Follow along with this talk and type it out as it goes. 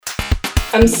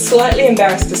I'm slightly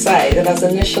embarrassed to say that I was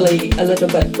initially a little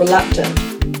bit reluctant.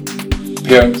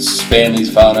 Parents,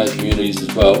 families, whānau, communities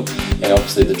as well, and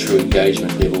obviously the true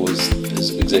engagement level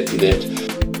is exactly that.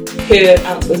 Her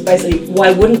answer was basically,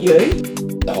 why wouldn't you?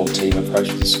 The whole team approach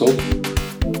with the school.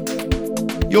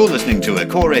 You're listening to a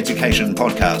Core Education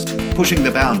podcast, pushing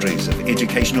the boundaries of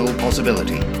educational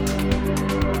possibility.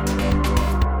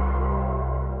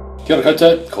 Kia ora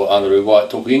koutou, ko Anaru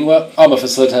White tōku ingoa. I'm a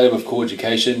facilitator with Core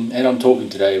Education, and I'm talking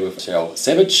today with Michelle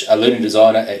Savage, a learning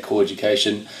designer at Core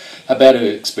Education, about her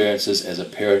experiences as a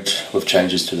parent with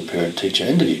changes to the parent-teacher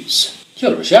interviews. Kia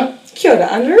ora, Michelle. Kia ora,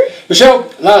 Anaru.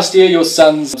 Michelle, last year your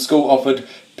son's school offered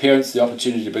parents the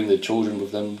opportunity to bring their children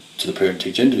with them to the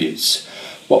parent-teacher interviews.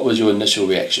 What was your initial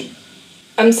reaction?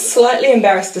 I'm slightly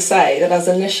embarrassed to say that I was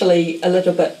initially a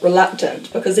little bit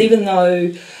reluctant, because even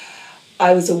though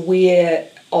I was aware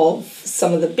of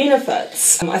some of the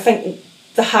benefits, I think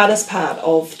the hardest part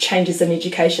of changes in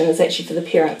education is actually for the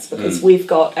parents, because we've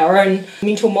got our own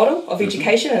mental model of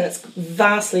education and it's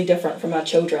vastly different from our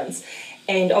children's.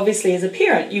 And obviously as a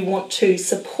parent you want to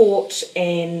support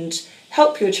and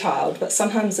help your child, but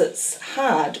sometimes it's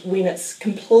hard when it's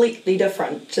completely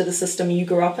different to the system you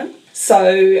grew up in.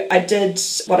 So I did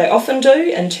what I often do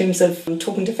in terms of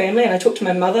talking to family, and I talked to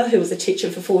my mother, who was a teacher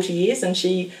for 40 years, and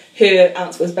her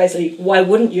answer was basically, why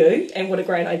wouldn't you? And what a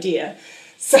great idea.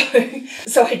 So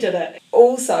I did it.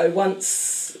 Also,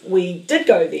 once we did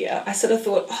go there, I sort of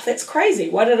thought, oh, that's crazy.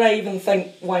 Why did I even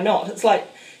think, why not? It's like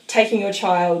taking your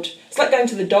child, it's like going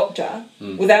to the doctor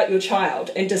without your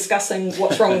child and discussing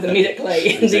what's wrong with them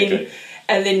medically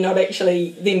and then not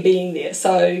actually them being there.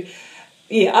 So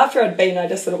yeah, after I'd been, I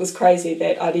just thought it was crazy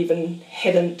that I'd even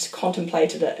hadn't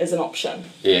contemplated it as an option.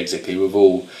 Yeah, exactly. We've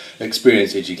all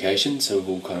experienced education, so we've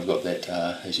all kind of got that,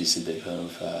 as you said, that kind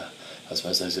of, I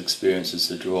suppose, those experiences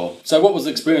to draw. So what was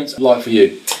the experience like for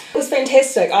you? It was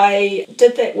fantastic. I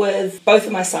did that with both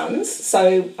of my sons,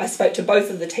 so I spoke to both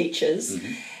of the teachers,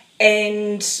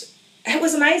 and it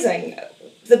was amazing.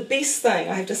 The best thing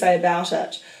I have to say about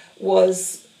it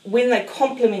was when they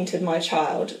complimented my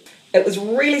child, it was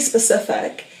really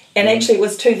specific, and actually it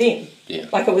was to them. Yeah.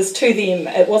 Like it was to them,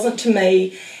 it wasn't to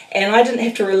me, and I didn't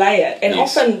have to relay it. And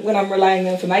often when I'm relaying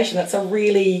the information, it's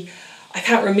I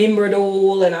can't remember it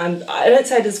all, and I don't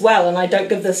say it as well, and I don't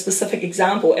give the specific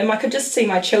example. And I could just see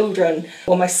my children,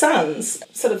 or my sons,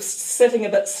 sort of sitting a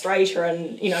bit straighter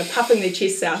and, puffing their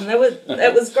chests out, and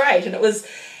it was great.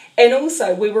 And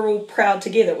also we were all proud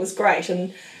together. It was great.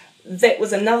 And that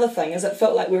was another thing, is it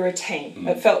felt like we were a team.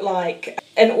 It felt like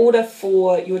in order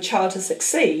for your child to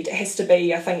succeed, it has to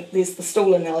be, I think there's the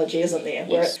stool analogy, isn't there?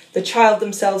 Where the child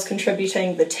themselves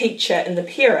contributing, the teacher and the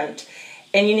parent,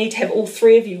 and you need to have all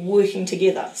three of you working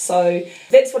together. So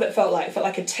that's what it felt like. It felt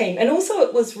like a team. And also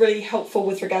it was really helpful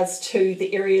with regards to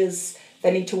the areas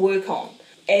they need to work on.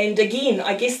 And again,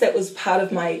 I guess that was part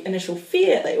of my initial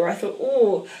fear, where I thought,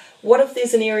 oh, what if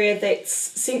there's an area that's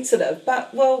sensitive?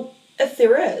 But, well, if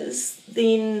there is,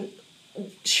 then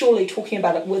surely talking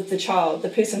about it with the child, the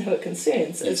person who it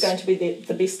concerns, is going to be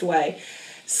the best way.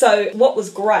 So what was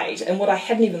great, and what I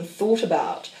hadn't even thought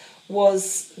about,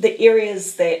 was the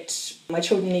areas that my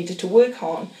children needed to work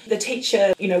on. The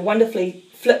teacher, wonderfully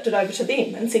flipped it over to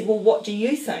them and said, well, what do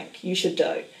you think you should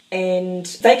do? And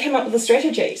they came up with the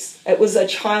strategies. It was a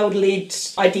child-led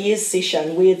ideas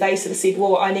session where they sort of said,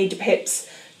 well, I need to perhaps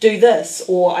do this,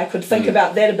 or I could think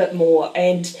about that a bit more,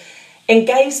 and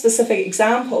gave specific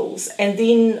examples. And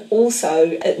then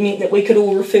also it meant that we could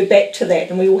all refer back to that,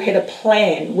 and we all had a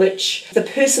plan which the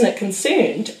person it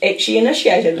concerned actually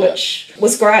initiated, which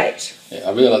was great. Yeah,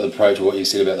 I really like the approach, what you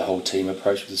said about the whole team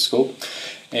approach with the school.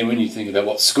 And when you think about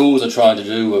what schools are trying to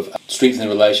do with strengthening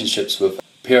relationships with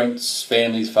parents,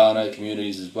 families, whānau,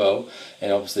 communities as well,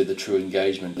 and obviously the true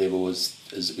engagement level is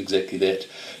exactly that.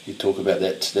 You talk about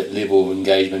that level of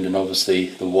engagement, and obviously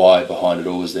the why behind it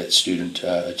all is that student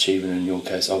achievement, in your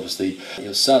case obviously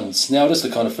your sons. Now, just to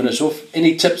kind of finish off,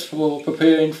 any tips for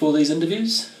preparing for these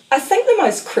interviews? I think the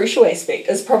most crucial aspect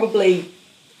is probably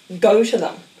go to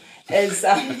them.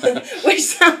 Which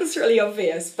sounds really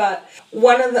obvious, but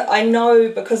I know,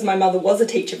 because my mother was a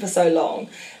teacher for so long,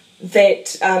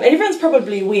 that and everyone's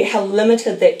probably aware how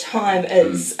limited that time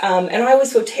is, and I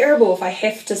always feel terrible if I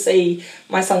have to see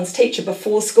my son's teacher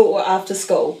before school or after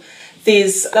school. They're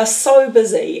so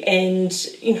busy, and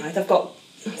they've got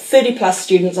 30 plus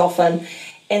students often,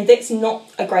 and that's not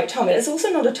a great time. And it's also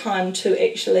not a time to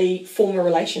actually form a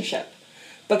relationship,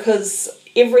 because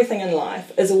everything in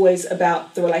life is always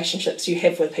about the relationships you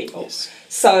have with people.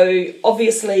 So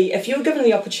obviously if you're given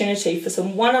the opportunity for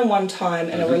some one-on-one time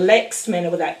in a relaxed manner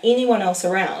without anyone else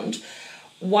around,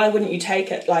 why wouldn't you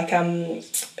take it?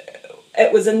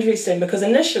 it was interesting because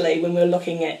initially when we were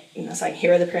looking at, saying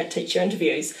here are the parent-teacher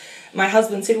interviews, my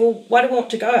husband said, well, why do we want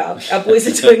to go? Our boys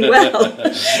are doing well.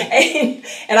 and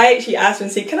I actually asked him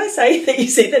and said, can I say that you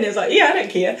said that? And he was like, yeah, I don't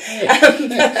care.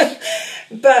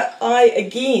 But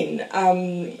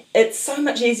it's so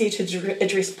much easier to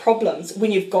address problems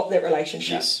when you've got that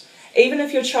relationship. Yes. Even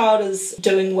if your child is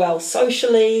doing well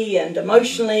socially and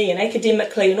emotionally and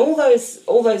academically and all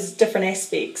those different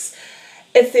aspects,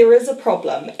 if there is a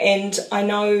problem, and I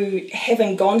know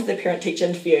having gone to the parent-teacher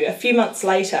interview, a few months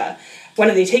later, one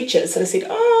of their teachers sort of said,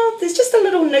 oh, there's just a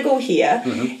little niggle here.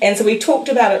 Mm-hmm. And so we talked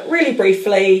about it really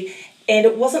briefly, and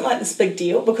it wasn't like this big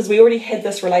deal because we already had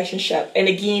this relationship. And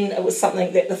again, it was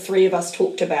something that the three of us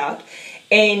talked about,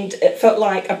 and it felt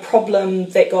like a problem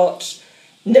that got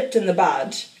nipped in the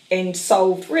bud and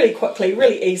solved really quickly,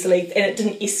 really easily, and it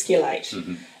didn't escalate.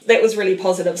 Mm-hmm. That was really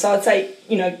positive. So I'd say,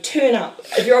 turn up.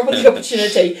 If you're up with the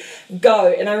opportunity, go.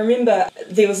 And I remember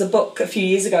there was a book a few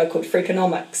years ago called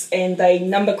Freakonomics, and they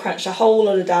number crunched a whole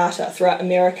lot of data throughout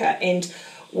America. And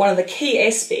one of the key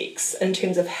aspects in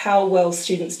terms of how well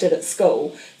students did at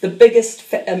school, the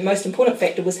biggest and most important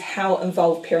factor was how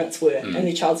involved parents were in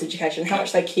their child's education, how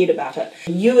much they cared about it.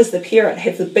 You as the parent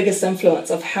have the biggest influence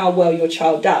of how well your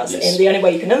child does. Yes. And the only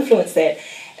way you can influence that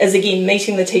is, again,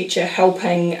 meeting the teacher,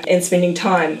 helping and spending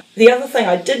time. The other thing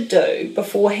I did do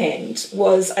beforehand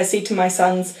was I said to my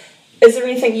sons, is there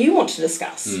anything you want to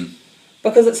discuss?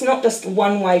 Because it's not just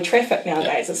one-way traffic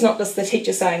nowadays. It's not just the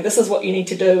teacher saying, this is what you need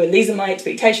to do and these are my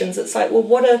expectations. It's like, well,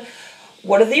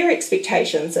 what are their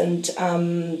expectations, and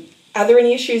are there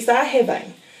any issues they're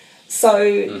having?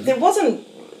 So there wasn't,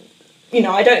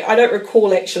 I don't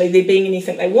recall actually there being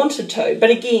anything they wanted to,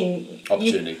 but again,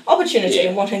 opportunity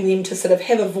and wanting them to sort of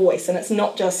have a voice, and it's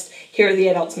not just here are the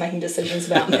adults making decisions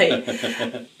about me.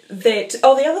 The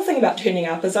other thing about turning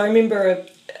up is I remember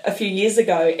a few years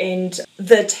ago, and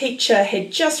the teacher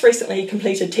had just recently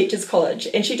completed Teachers College,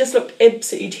 and she just looked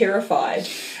absolutely terrified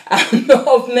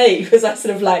of me because I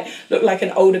sort of looked like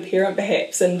an older parent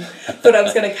perhaps, and thought I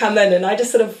was going to come in, and I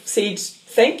just sort of said,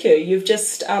 thank you, you've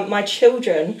just, my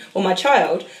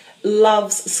child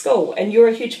loves school, and you're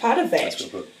a huge part of that.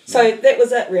 So that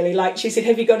was it really. She said,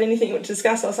 have you got anything you want to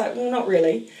discuss? I was like, well, not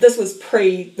really. This was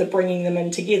pre the bringing them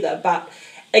in together, but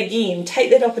again,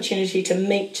 take that opportunity to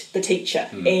meet the teacher,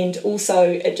 and also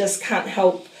it just can't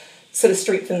help sort of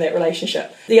strengthen that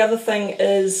relationship. The other thing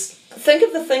is, think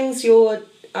of the things your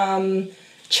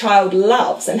child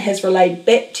loves and has relayed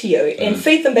back to you, and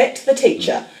feed them back to the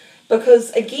teacher.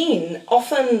 Because again,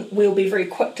 often we'll be very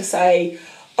quick to say,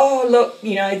 oh, look,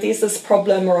 there's this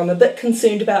problem, or I'm a bit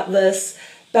concerned about this.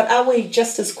 But are we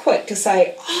just as quick to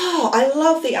say, oh, I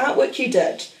love the artwork you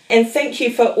did, and thank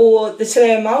you for all the te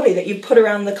reo Māori that you put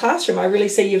around the classroom. I really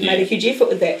see you've made a huge effort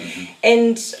with that.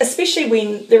 And especially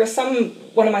when there are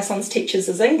one of my son's teachers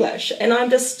is English, and I'm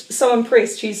just so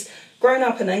impressed. She's grown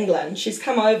up in England. She's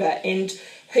come over, and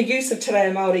her use of te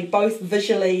reo Māori, both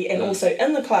visually and also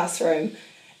in the classroom,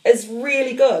 is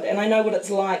really good. And I know what it's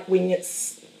like when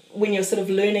you're sort of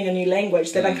learning a new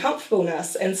language, that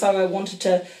uncomfortableness. And so I wanted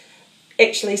to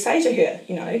actually say to her,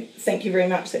 thank you very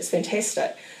much, that's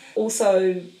fantastic.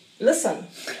 Also, listen.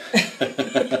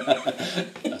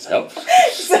 That's help.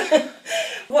 So,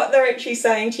 what they're actually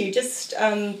saying to you, just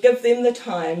give them the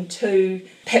time to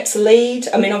perhaps lead.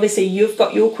 I mean, obviously you've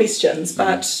got your questions,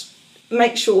 but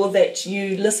make sure that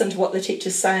you listen to what the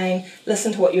teacher's saying,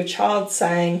 listen to what your child's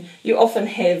saying. You often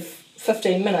have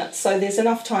 15 minutes, so there's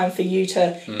enough time for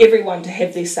everyone to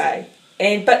have their say.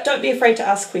 But don't be afraid to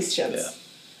ask questions. Yeah.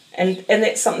 And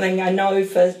that's something I know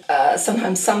for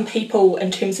sometimes some people,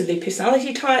 in terms of their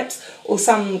personality types or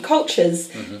some cultures,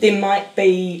 there might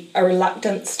be a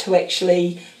reluctance to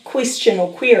actually question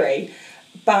or query.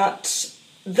 But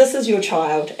this is your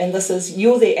child, and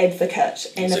you're their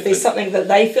advocate. And if there's something that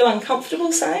they feel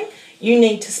uncomfortable saying, you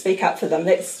need to speak up for them.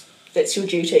 That's your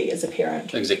duty as a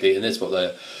parent. Exactly, and that's what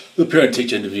the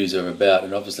parent-teacher interviews are about.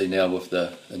 And obviously now with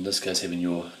in this case, having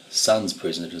your sons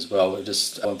present as well,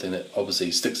 just one thing that obviously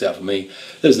sticks out for me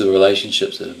is the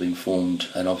relationships that have been formed,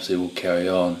 and obviously will carry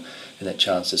on, and that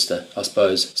chance just to, I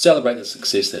suppose, celebrate the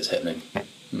success that's happening.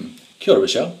 Kia ora,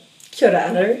 Michelle. Kia ora,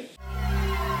 Anu.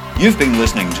 You've been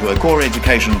listening to a Core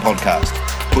Education podcast,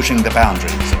 pushing the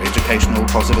boundaries of educational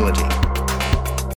possibility.